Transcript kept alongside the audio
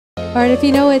All right, if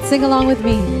you know it, sing along with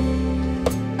me.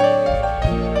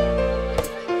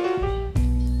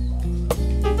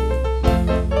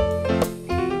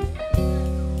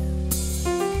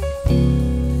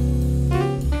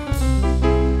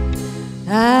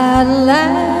 At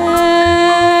last,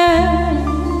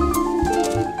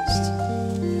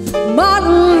 my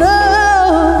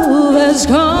love has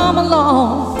come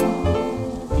along.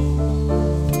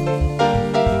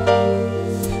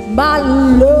 My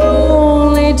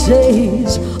lonely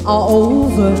days are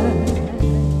over.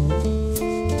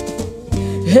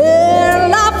 Hey,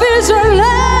 life is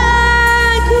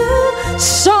like a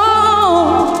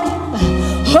song.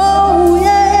 Oh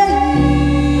yeah,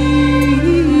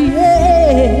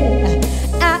 yeah.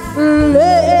 At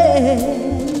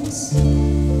last,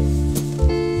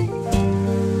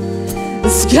 the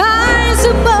skies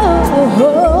above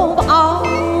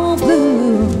are blue.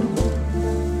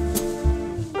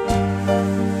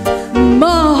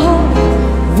 My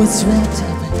heart was wrapped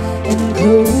up in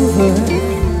clover.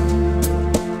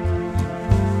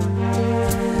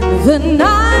 The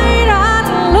night I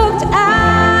looked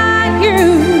at you,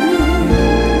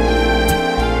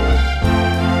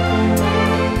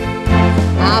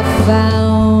 I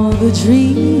found the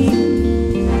dream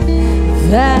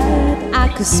that I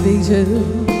could speak to,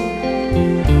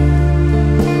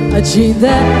 a dream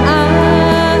that I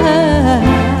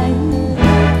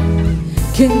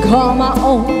can call my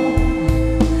own.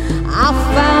 I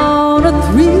found a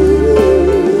thrill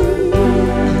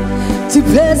to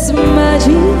pass my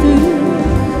dream through,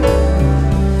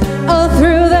 a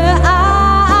thrill that I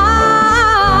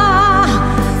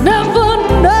never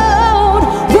known.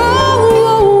 Whoa,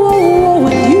 whoa, whoa,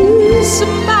 when you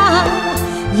smile,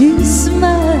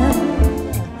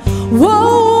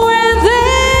 whoa, and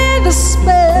then the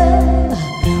spell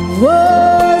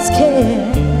was cast.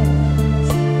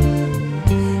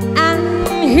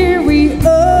 Here we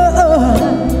are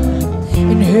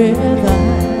in heaven,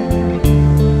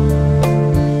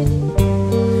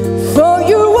 for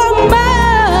you are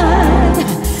mine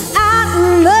at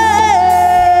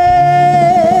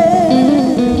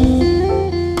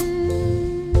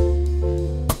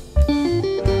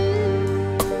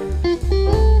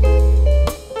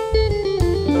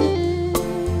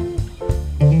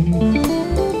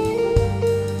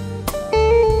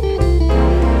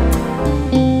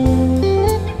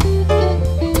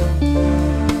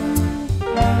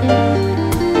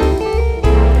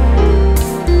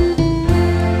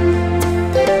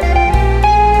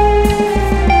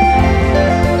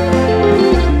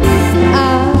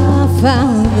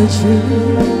found the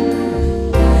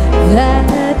truth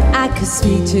that I could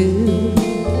speak to,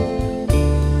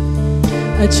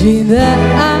 a dream that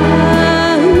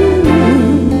I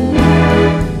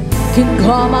can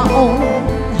call my own.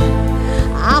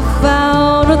 I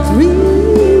found a thrill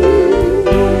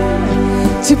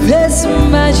to pass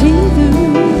my dream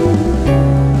through,